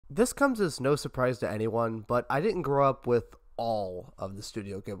This comes as no surprise to anyone, but I didn't grow up with all of the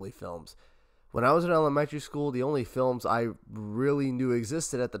Studio Ghibli films. When I was in elementary school, the only films I really knew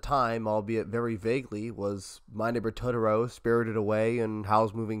existed at the time, albeit very vaguely, was My Neighbor Totoro, Spirited Away, and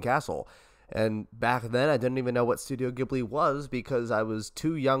Howl's Moving Castle. And back then, I didn't even know what Studio Ghibli was because I was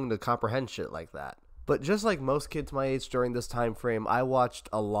too young to comprehend shit like that. But just like most kids my age during this time frame, I watched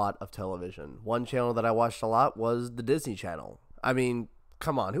a lot of television. One channel that I watched a lot was the Disney Channel. I mean,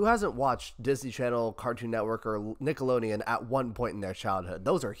 come on, who hasn't watched Disney Channel, Cartoon Network, or Nickelodeon at one point in their childhood?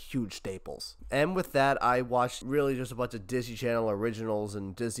 Those are huge staples. And with that, I watched really just a bunch of Disney Channel originals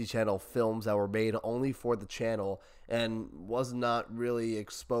and Disney Channel films that were made only for the channel and was not really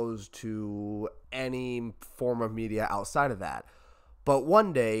exposed to any form of media outside of that. But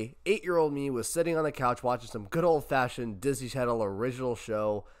one day, 8-year-old me was sitting on the couch watching some good old-fashioned Disney Channel original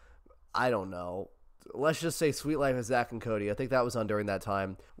show. I don't know. Let's just say Sweet Life of Zack and Cody. I think that was on during that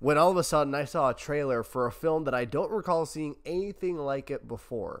time. When all of a sudden I saw a trailer for a film that I don't recall seeing anything like it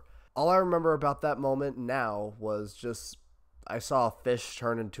before. All I remember about that moment now was just I saw a fish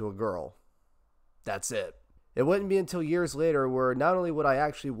turn into a girl. That's it. It wouldn't be until years later where not only would I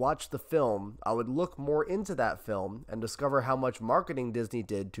actually watch the film, I would look more into that film and discover how much marketing Disney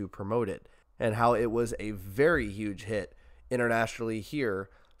did to promote it, and how it was a very huge hit internationally here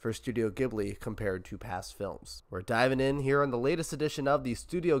for Studio Ghibli compared to past films. We're diving in here on the latest edition of the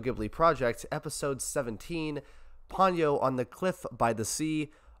Studio Ghibli Project, episode 17, Ponyo on the Cliff by the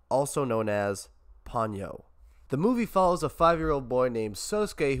Sea, also known as Ponyo. The movie follows a 5-year-old boy named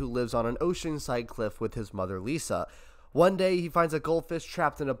Sosuke who lives on an oceanside cliff with his mother Lisa. One day he finds a goldfish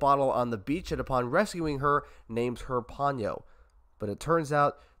trapped in a bottle on the beach and upon rescuing her, names her Ponyo. But it turns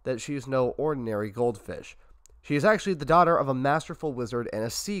out that she is no ordinary goldfish. She is actually the daughter of a masterful wizard and a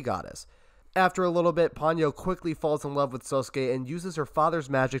sea goddess. After a little bit, Ponyo quickly falls in love with Sosuke and uses her father's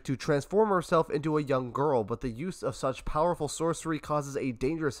magic to transform herself into a young girl, but the use of such powerful sorcery causes a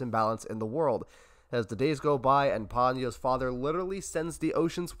dangerous imbalance in the world. As the days go by and Ponyo's father literally sends the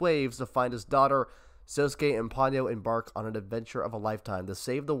ocean's waves to find his daughter, Sosuke and Ponyo embark on an adventure of a lifetime to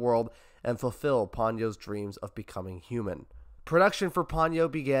save the world and fulfill Ponyo's dreams of becoming human. Production for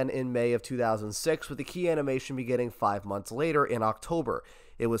Ponyo began in May of 2006, with the key animation beginning 5 months later in October.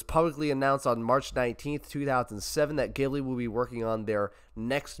 It was publicly announced on March 19, 2007 that Ghibli will be working on their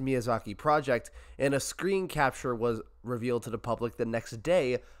next Miyazaki project, and a screen capture was revealed to the public the next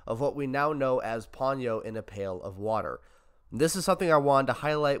day of what we now know as Ponyo in a Pail of Water. This is something I wanted to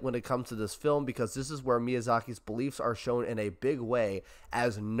highlight when it comes to this film because this is where Miyazaki's beliefs are shown in a big way,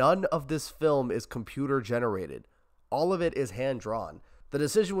 as none of this film is computer generated. All of it is hand-drawn. The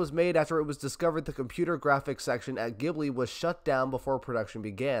decision was made after it was discovered the computer graphics section at Ghibli was shut down before production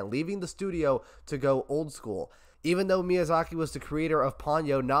began, leaving the studio to go old school. Even though Miyazaki was the creator of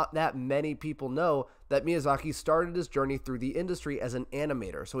Ponyo, not that many people know that Miyazaki started his journey through the industry as an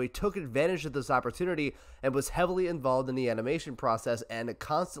animator, so he took advantage of this opportunity and was heavily involved in the animation process and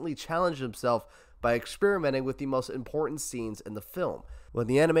constantly challenged himself by experimenting with the most important scenes in the film. When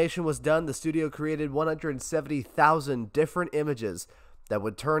the animation was done, the studio created 170,000 different images that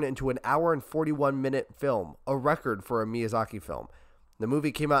would turn into an hour and 41-minute film, a record for a Miyazaki film. The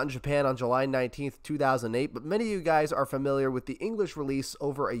movie came out in Japan on July 19th, 2008, but many of you guys are familiar with the English release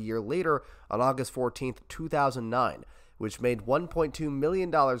over a year later on August 14th, 2009, which made $1.2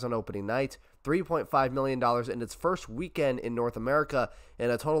 million on opening night, $3.5 million in its first weekend in North America,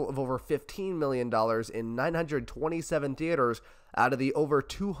 and a total of over $15 million in 927 theaters out of the over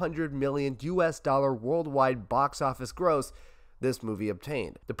 $200 million worldwide box office gross this movie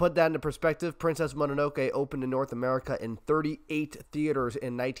obtained. To put that into perspective, Princess Mononoke opened in North America in 38 theaters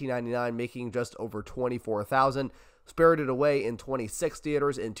in 1999, making just over $24,000. Spirited Away in 26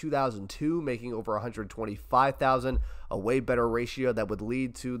 theaters in 2002, making over $125,000, a way better ratio that would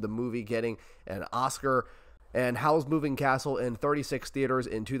lead to the movie getting an Oscar. And Howl's Moving Castle in 36 theaters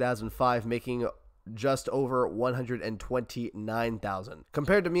in 2005, making just over $129,000.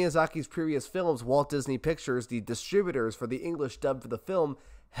 Compared to Miyazaki's previous films, Walt Disney Pictures, the distributors for the English dub for the film,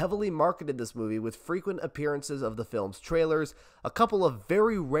 heavily marketed this movie with frequent appearances of the film's trailers, a couple of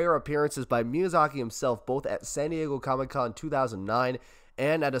very rare appearances by Miyazaki himself both at San Diego Comic-Con 2009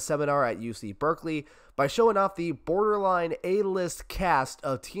 and at a seminar at UC Berkeley, by showing off the borderline A-list cast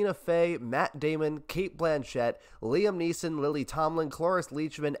of Tina Fey, Matt Damon, Cate Blanchett, Liam Neeson, Lily Tomlin, Cloris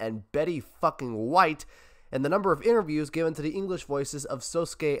Leachman, and Betty fucking White, and the number of interviews given to the English voices of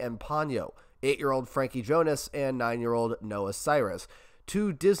Sosuke and Ponyo, 8-year-old Frankie Jonas and 9-year-old Noah Cyrus,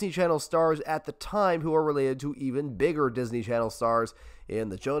 two Disney Channel stars at the time who are related to even bigger Disney Channel stars in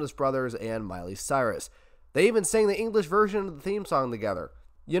the Jonas Brothers and Miley Cyrus. They even sang the English version of the theme song together.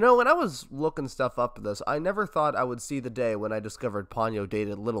 You know, when I was looking stuff up for this, I never thought I would see the day when I discovered Ponyo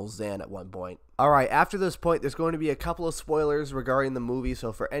dated Lil Xan at one point. Alright, after this point, there's going to be a couple of spoilers regarding the movie,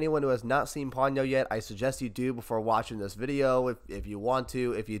 so for anyone who has not seen Ponyo yet, I suggest you do before watching this video, if you want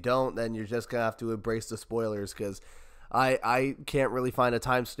to. If you don't, then you're just going to have to embrace the spoilers, because I can't really find a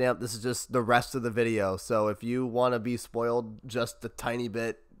timestamp. This is just the rest of the video, so if you want to be spoiled just a tiny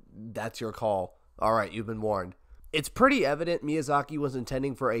bit, that's your call. Alright, you've been warned. It's pretty evident Miyazaki was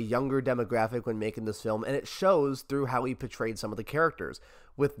intending for a younger demographic when making this film, and it shows through how he portrayed some of the characters.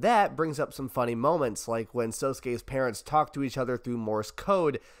 With that brings up some funny moments, like when Sosuke's parents talk to each other through Morse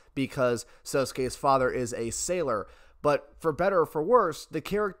code because Sosuke's father is a sailor. But for better or for worse, the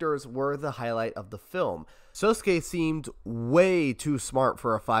characters were the highlight of the film. Sosuke seemed way too smart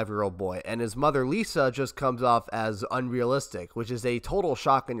for a 5-year-old boy, and his mother Lisa just comes off as unrealistic, which is a total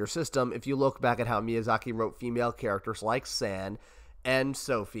shock in your system if you look back at how Miyazaki wrote female characters like San, and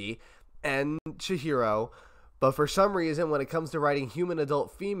Sophie, and Chihiro. But for some reason, when it comes to writing human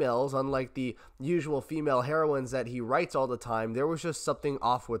adult females, unlike the usual female heroines that he writes all the time, there was just something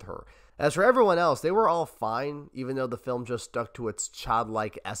off with her. As for everyone else, they were all fine, even though the film just stuck to its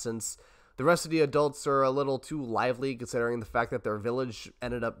childlike essence. The rest of the adults are a little too lively, considering the fact that their village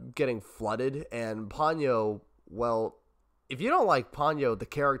ended up getting flooded, and Ponyo, well, if you don't like Ponyo the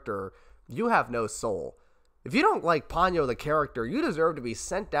character, you have no soul. If you don't like Ponyo the character, you deserve to be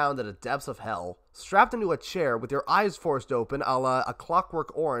sent down to the depths of hell, strapped into a chair with your eyes forced open a la A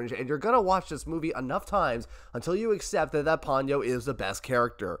Clockwork Orange, and you're gonna watch this movie enough times until you accept that Ponyo is the best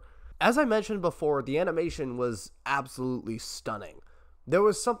character. As I mentioned before, the animation was absolutely stunning. There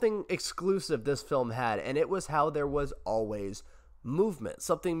was something exclusive this film had, and it was how there was always movement,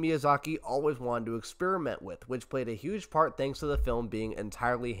 something Miyazaki always wanted to experiment with, which played a huge part thanks to the film being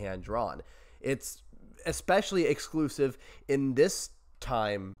entirely hand-drawn. It's especially exclusive in this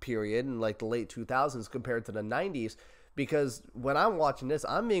time period, in like the late 2000s compared to the 90s, because when I'm watching this,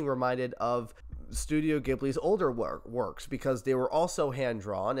 I'm being reminded of Studio Ghibli's older works, because they were also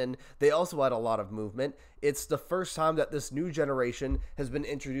hand-drawn and they also had a lot of movement. It's the first time that this new generation has been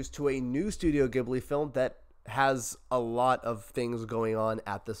introduced to a new Studio Ghibli film that has a lot of things going on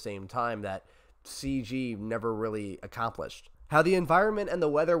at the same time that CG never really accomplished. How the environment and the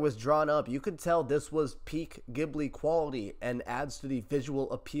weather was drawn up, you could tell this was peak Ghibli quality and adds to the visual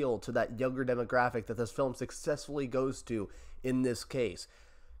appeal to that younger demographic that this film successfully goes to in this case.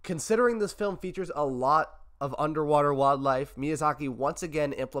 Considering this film features a lot of underwater wildlife, Miyazaki once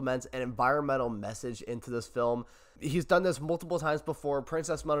again implements an environmental message into this film. He's done this multiple times before.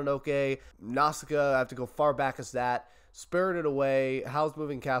 Princess Mononoke, Nausicaa, I have to go far back as that, Spirited Away, Howl's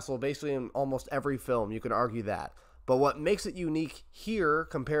Moving Castle, basically in almost every film, you can argue that. But what makes it unique here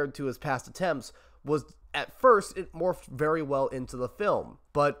compared to his past attempts was, at first, it morphed very well into the film.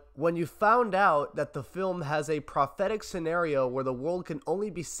 But when you found out that the film has a prophetic scenario where the world can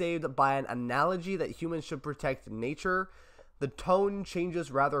only be saved by an analogy that humans should protect nature, the tone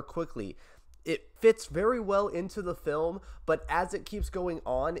changes rather quickly. It fits very well into the film, but as it keeps going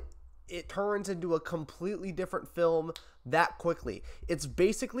on, it turns into a completely different film that quickly. It's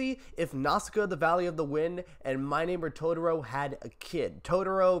basically if Nausicaa, the Valley of the Wind, and My Neighbor Totoro had a kid.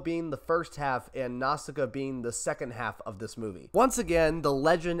 Totoro being the first half and Nausicaa being the second half of this movie. Once again, the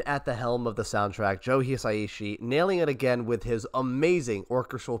legend at the helm of the soundtrack, Joe Hisaishi, nailing it again with his amazing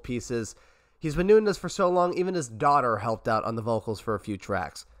orchestral pieces. He's been doing this for so long, even his daughter helped out on the vocals for a few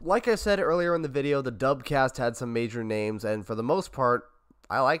tracks. Like I said earlier in the video, the dub cast had some major names, and for the most part,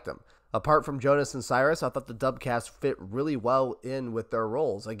 I liked them. Apart from Jonas and Cyrus, I thought the dub cast fit really well in with their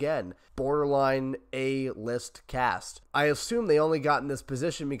roles. Again, borderline A-list cast. I assume they only got in this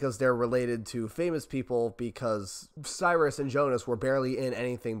position because they're related to famous people, because Cyrus and Jonas were barely in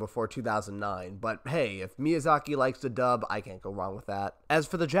anything before 2009. But hey, if Miyazaki likes to dub, I can't go wrong with that. As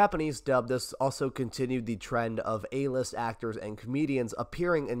for the Japanese dub, this also continued the trend of A-list actors and comedians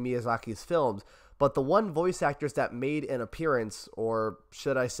appearing in Miyazaki's films. But the one voice actress that made an appearance, or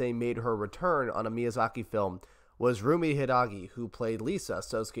should I say made her return on a Miyazaki film, was Rumi Hidagi, who played Lisa,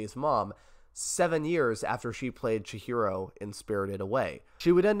 Sosuke's mom, 7 years after she played Chihiro in Spirited Away.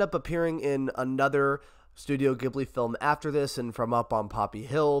 She would end up appearing in another Studio Ghibli film after this and From Up on Poppy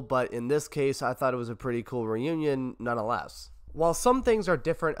Hill, but in this case I thought it was a pretty cool reunion nonetheless. While some things are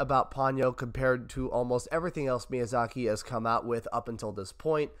different about Ponyo compared to almost everything else Miyazaki has come out with up until this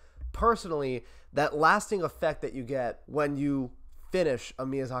point, personally, that lasting effect that you get when you finish a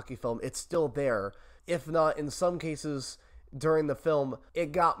Miyazaki film, it's still there. If not, in some cases during the film,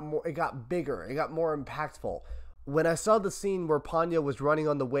 it got bigger, it got more impactful. When I saw the scene where Ponyo was running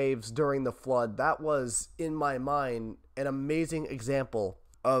on the waves during the flood, that was, in my mind, an amazing example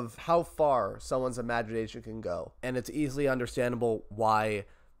of how far someone's imagination can go. And it's easily understandable why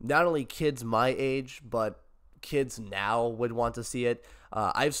not only kids my age, but kids now would want to see it.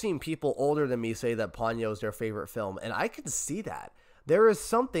 I've seen people older than me say that Ponyo is their favorite film, and I can see that. There is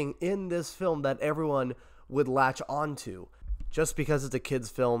something in this film that everyone would latch onto. Just because it's a kid's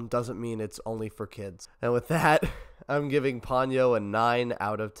film doesn't mean it's only for kids. And with that, I'm giving Ponyo a 9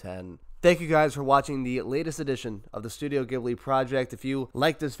 out of 10. Thank you guys for watching the latest edition of the Studio Ghibli project. If you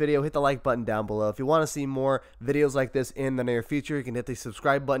like this video, hit the like button down below. If you want to see more videos like this in the near future, you can hit the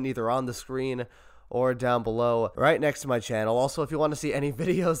subscribe button either on the screen or down below right next to my channel. Also, if you want to see any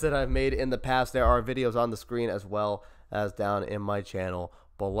videos that I've made in the past, there are videos on the screen as well as down in my channel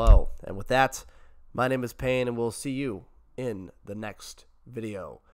below. And with that, my name is Payne, and we'll see you in the next video.